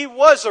 he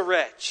was a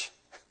wretch.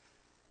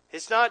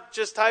 It's not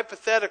just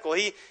hypothetical.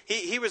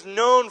 He was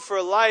known for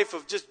a life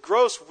of just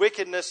gross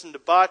wickedness and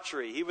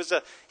debauchery. He was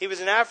an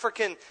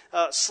African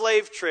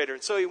slave trader.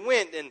 And so he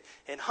went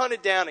and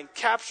hunted down and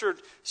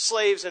captured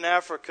slaves in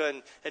Africa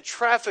and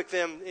trafficked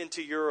them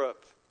into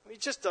Europe. I mean,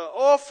 just an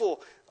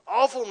awful,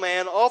 awful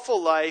man,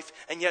 awful life,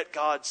 and yet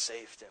God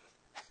saved him.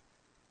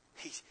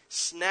 He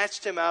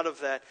snatched him out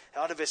of that,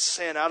 out of his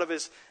sin, out of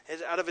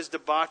his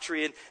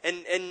debauchery.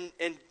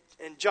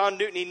 And John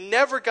Newton, he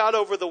never got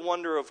over the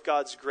wonder of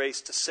God's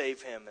grace to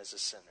save him as a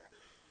sinner.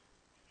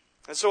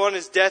 And so on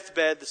his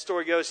deathbed, the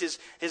story goes,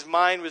 his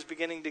mind was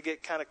beginning to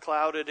get kind of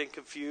clouded and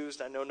confused.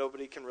 I know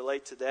nobody can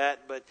relate to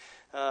that, but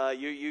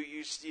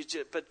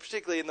but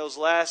particularly in those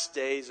last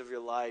days of your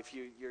life,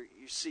 you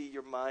see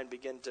your mind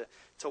begin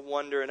to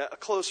wonder. And a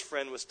close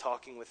friend was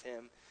talking with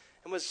him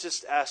and was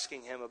just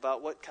asking him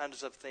about what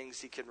kinds of things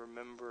he can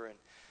remember.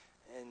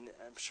 And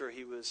I'm sure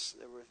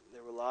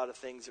there were a lot of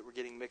things that were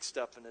getting mixed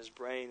up in his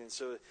brain. And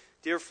so a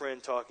dear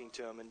friend talking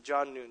to him, and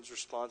John Newton's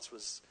response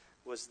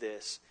was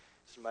this.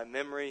 So my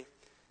memory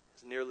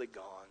is nearly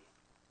gone,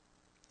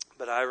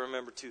 but I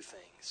remember two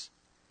things: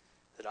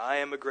 that I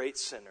am a great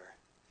sinner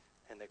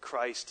and that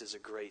Christ is a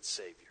great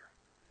Savior.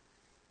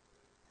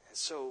 And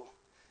so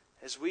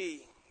as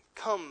we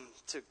come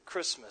to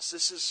Christmas,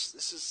 this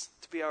is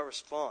to be our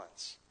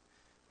response.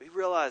 We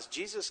realize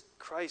Jesus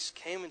Christ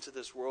came into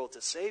this world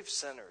to save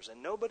sinners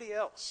and nobody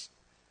else.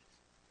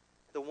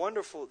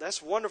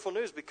 That's wonderful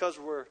news, because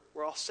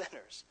we're all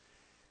sinners.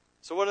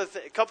 So a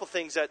couple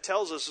things that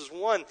tells us is,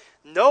 one,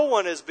 no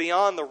one is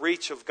beyond the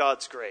reach of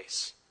God's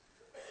grace.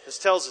 This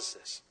tells us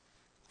this.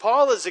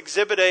 Paul is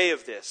exhibit A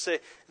of this.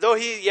 Though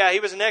he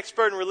was an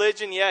expert in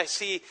religion, yes,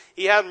 he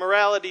had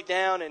morality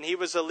down, and he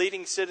was a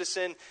leading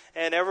citizen,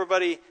 and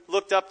everybody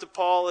looked up to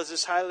Paul as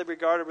this highly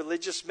regarded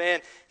religious man.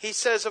 He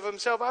says of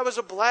himself, I was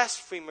a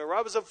blasphemer,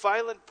 I was a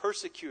violent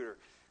persecutor,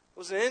 I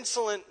was an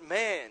insolent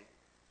man.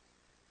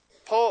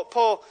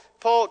 Paul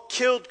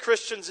killed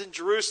Christians in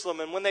Jerusalem,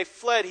 and when they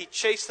fled, he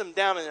chased them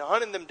down and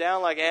hunted them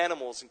down like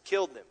animals and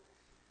killed them.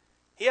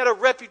 He had a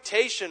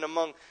reputation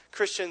among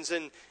Christians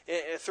and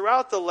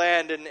throughout the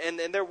land,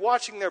 and they're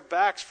watching their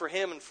backs for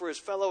him and for his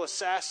fellow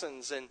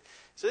assassins. And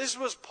so this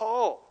was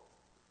Paul.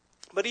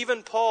 But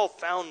even Paul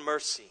found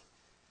mercy.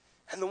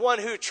 And the one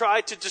who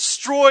tried to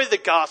destroy the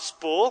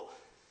gospel,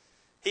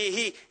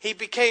 he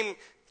became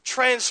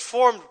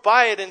transformed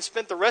by it and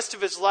spent the rest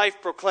of his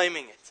life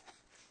proclaiming it.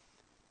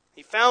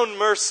 He found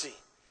mercy.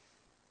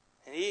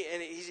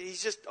 And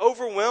he's just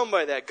overwhelmed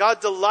by that.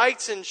 God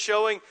delights in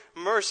showing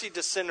mercy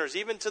to sinners,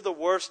 even to the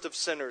worst of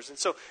sinners. And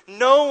so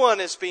no one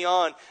is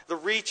beyond the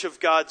reach of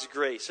God's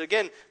grace.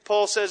 Again,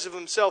 Paul says of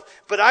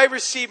himself, but I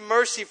receive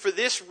mercy for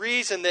this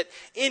reason, that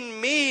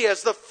in me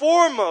as the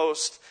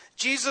foremost,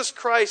 Jesus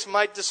Christ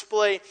might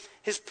display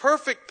his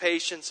perfect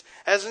patience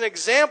as an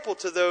example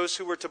to those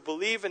who were to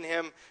believe in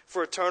him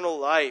for eternal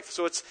life.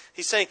 So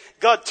he's saying,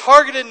 God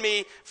targeted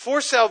me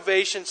for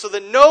salvation so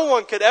that no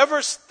one could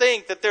ever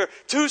think that they're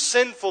too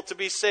sinful to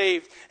be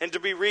saved and to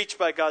be reached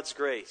by God's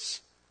grace.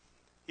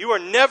 You are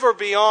never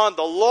beyond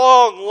the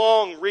long,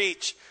 long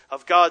reach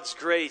of God's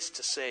grace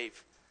to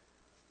save.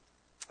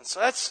 And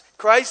so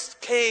Christ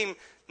came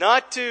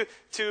not to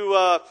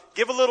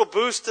give a little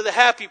boost to the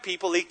happy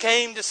people. He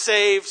came to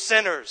save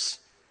sinners.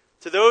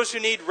 To those who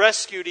need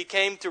rescued, he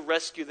came to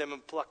rescue them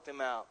and pluck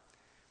them out.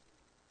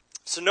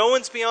 So no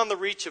one's beyond the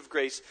reach of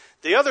grace.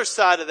 The other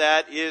side of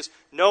that is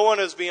no one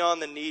is beyond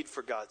the need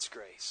for God's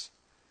grace.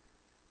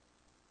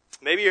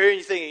 Maybe you're here and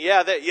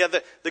you're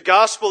thinking, the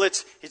gospel,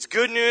 it's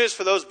good news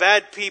for those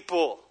bad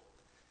people.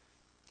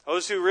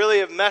 Those who really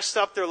have messed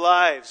up their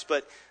lives.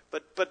 But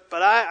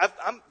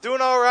I'm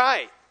doing all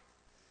right.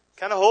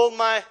 Kind of hold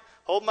my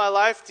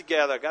life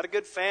together. Got a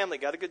good family,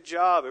 got a good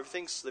job.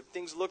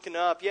 Everything's looking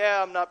up.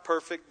 Yeah, I'm not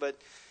perfect, but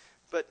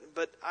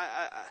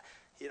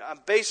I'm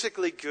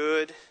basically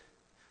good.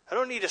 I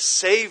don't need a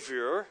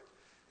savior.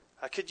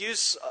 I could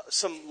use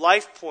some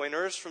life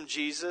pointers from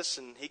Jesus,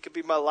 and he could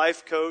be my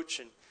life coach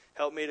and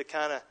help me to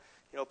kind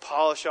of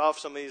polish off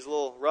some of these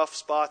little rough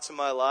spots in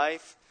my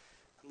life.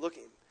 But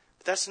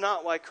that's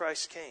not why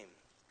Christ came.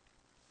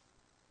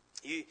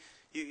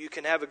 You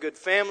can have a good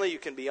family. You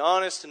can be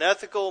honest and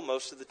ethical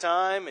most of the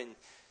time, and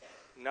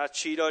not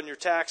cheat on your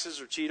taxes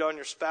or cheat on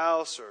your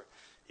spouse. Or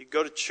you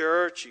go to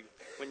church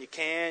when you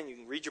can. You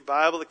can read your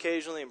Bible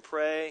occasionally and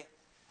pray.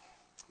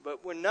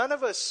 But when none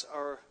of us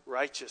are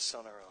righteous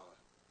on our own,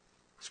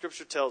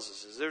 Scripture tells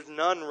us there's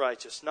none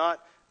righteous, not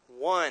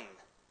one.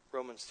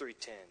 Romans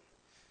 3:10.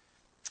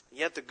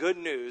 Yet the good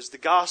news, the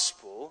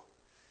gospel,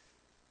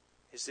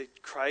 is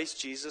that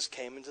Christ Jesus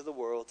came into the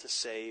world to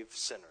save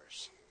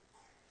sinners.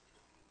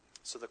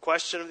 So the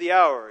question of the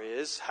hour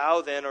is,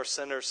 how then are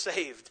sinners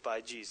saved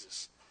by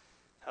Jesus?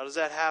 How does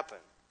that happen?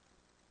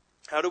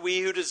 How do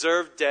we who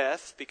deserve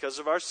death because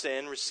of our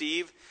sin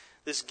receive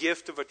this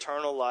gift of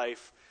eternal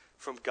life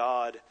from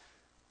God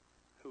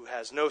who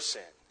has no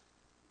sin?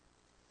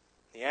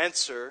 The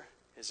answer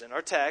is in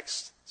our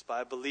text. It's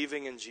by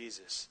believing in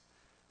Jesus.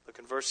 Look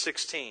in verse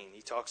 16.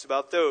 He talks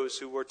about those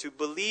who were to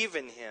believe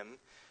in him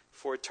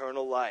for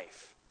eternal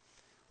life.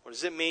 What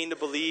does it mean to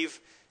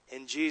believe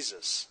in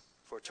Jesus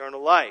for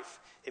eternal life?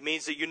 It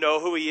means that you know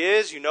who He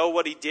is, you know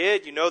what He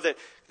did, you know that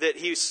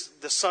He's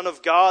the Son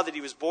of God, that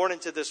He was born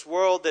into this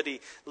world, that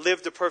He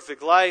lived a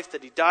perfect life,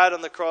 that He died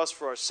on the cross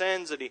for our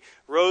sins, that He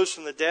rose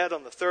from the dead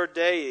on the third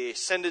day, He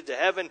ascended to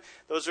heaven.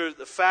 Those are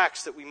the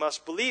facts that we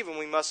must believe, and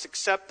we must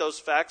accept those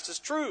facts as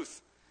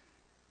truth.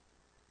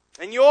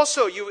 And you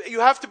also, you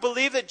have to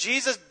believe that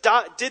Jesus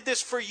did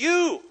this for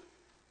you.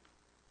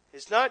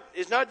 It's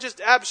not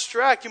just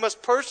abstract. You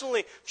must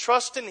personally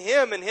trust in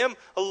Him and Him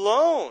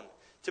alone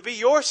to be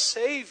your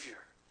Savior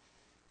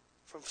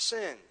from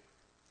sin,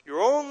 your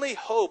only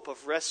hope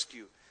of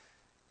rescue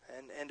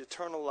and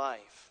eternal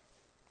life.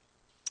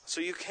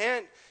 So you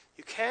can't,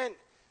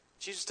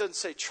 Jesus doesn't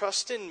say,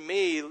 trust in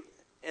me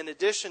in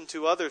addition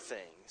to other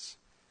things.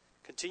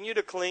 Continue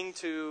to cling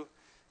to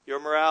your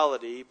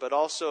morality, but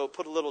also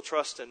put a little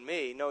trust in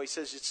me. No, He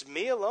says, it's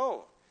me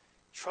alone.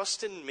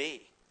 Trust in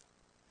me.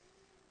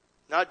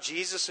 Not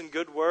Jesus in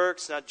good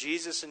works, not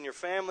Jesus in your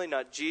family,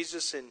 not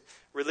Jesus in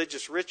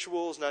religious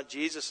rituals, not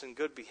Jesus in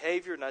good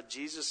behavior, not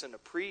Jesus in a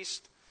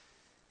priest.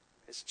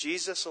 It's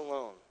Jesus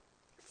alone.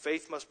 Your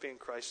faith must be in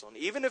Christ alone.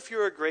 Even if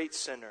you're a great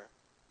sinner,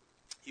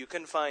 you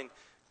can find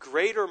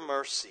greater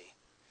mercy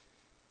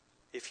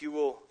if you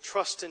will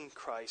trust in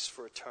Christ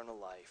for eternal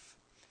life.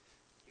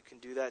 You can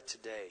do that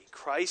today.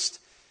 Christ,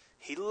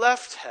 He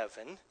left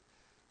heaven,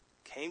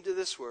 came to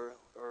this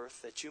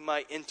earth that you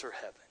might enter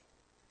heaven.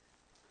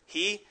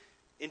 He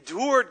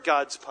endured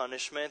God's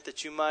punishment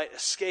that you might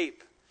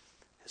escape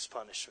His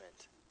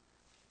punishment.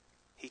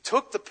 He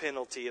took the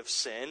penalty of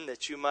sin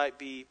that you might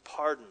be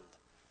pardoned.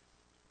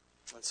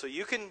 And so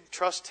you can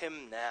trust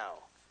Him now.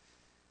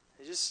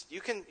 You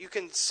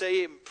can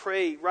say and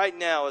pray right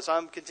now as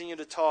I'm continuing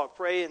to talk.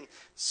 Pray and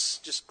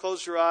just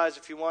close your eyes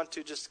if you want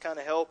to, just to kind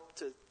of help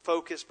to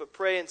focus. But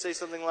pray and say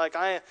something like,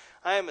 I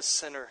am a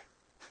sinner.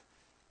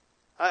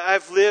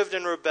 I've lived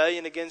in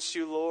rebellion against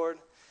you, Lord.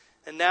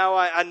 And now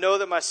I know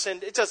that my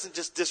sin, it doesn't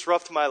just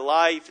disrupt my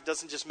life. It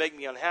doesn't just make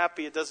me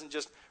unhappy. It doesn't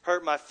just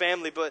hurt my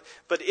family. But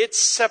it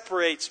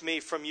separates me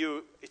from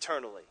you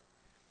eternally.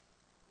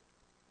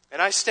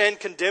 And I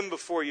stand condemned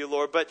before you,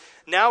 Lord. But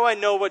now I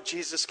know what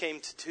Jesus came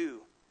to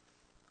do.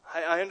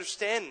 I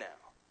understand now.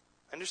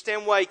 I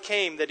understand why He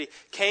came. That He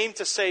came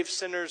to save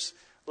sinners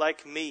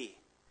like me.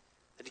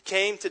 That He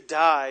came to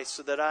die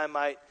so that I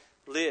might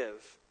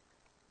live.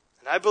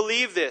 And I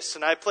believe this,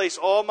 and I place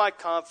all my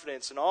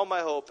confidence and all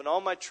my hope and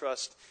all my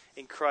trust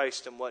in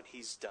Christ and what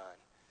He's done.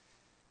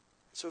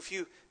 So if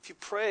you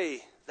pray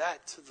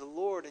that to the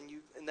Lord,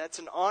 and that's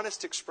an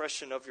honest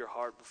expression of your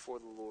heart before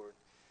the Lord,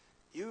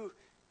 you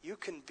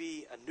can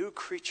be a new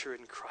creature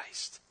in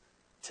Christ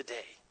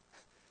today.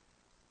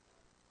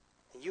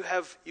 And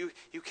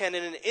you can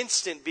in an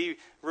instant be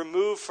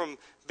removed from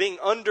being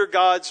under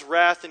God's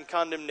wrath and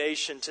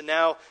condemnation to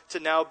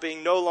now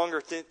being no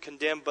longer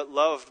condemned but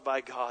loved by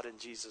God in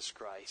Jesus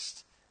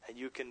Christ. And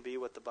you can be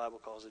what the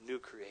Bible calls a new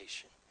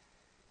creation.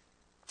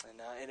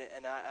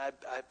 And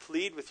I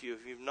plead with you,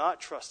 if you've not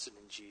trusted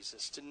in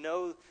Jesus,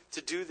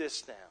 to do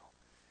this now.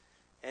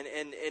 And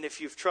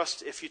if you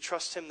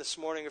trust Him this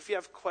morning, or if you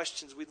have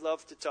questions, we'd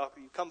love to talk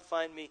with you. Come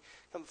find me.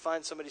 Come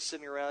find somebody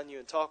sitting around you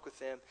and talk with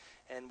them.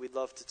 And we'd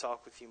love to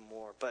talk with you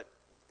more. But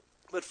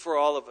for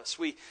all of us,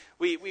 we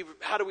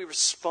how do we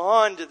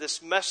respond to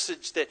this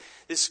message, that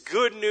this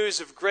good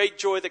news of great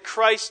joy that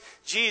Christ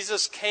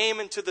Jesus came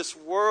into this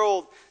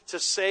world to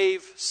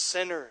save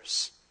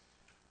sinners?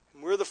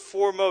 And we're the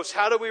foremost.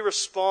 How do we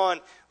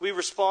respond? We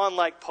respond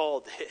like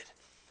Paul did.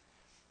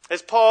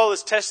 As Paul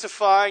is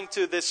testifying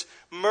to this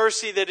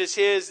mercy that is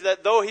His,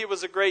 that though he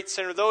was a great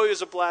sinner, though he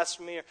was a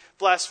blasphemer,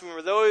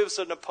 though he was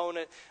an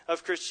opponent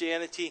of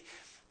Christianity,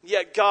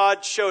 yet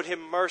God showed him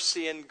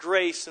mercy and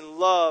grace and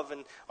love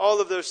and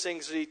all of those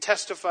things that he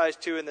testifies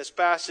to in this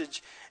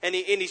passage. And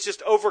he's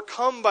just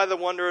overcome by the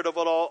wonder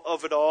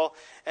of it all.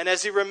 And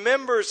as he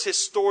remembers his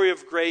story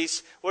of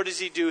grace, what does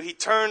he do? He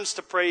turns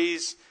to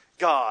praise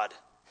God.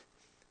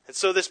 And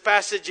so this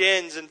passage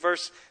ends in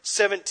verse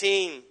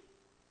 17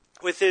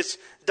 with this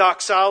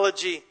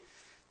doxology.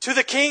 To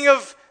the King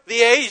of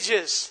the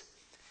ages,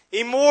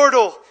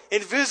 immortal,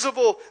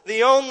 invisible,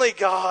 the only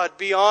God,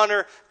 be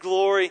honor,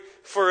 glory,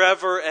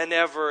 forever and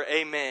ever.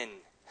 Amen.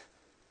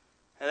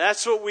 And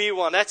that's what we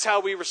want. That's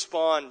how we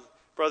respond,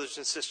 brothers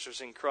and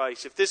sisters in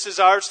Christ. If this is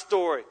our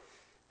story,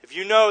 if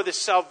you know this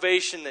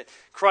salvation that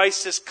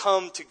Christ has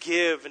come to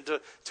give and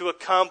to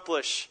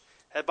accomplish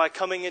by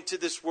coming into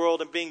this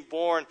world and being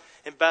born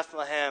in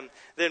Bethlehem,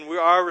 then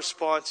our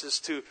response is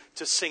to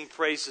sing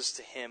praises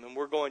to Him. And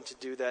we're going to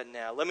do that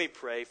now. Let me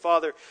pray.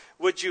 Father,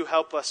 would you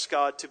help us,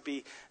 God, to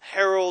be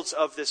heralds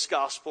of this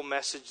gospel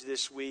message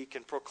this week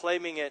and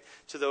proclaiming it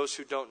to those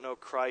who don't know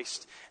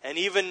Christ. And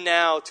even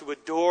now to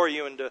adore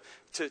you and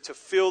to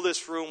fill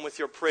this room with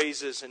your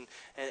praises and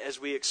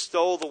as we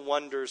extol the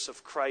wonders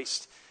of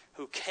Christ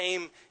who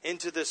came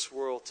into this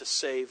world to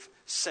save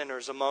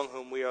sinners, among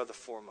whom we are the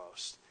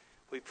foremost.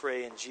 We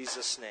pray in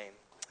Jesus' name.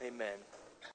 Amen.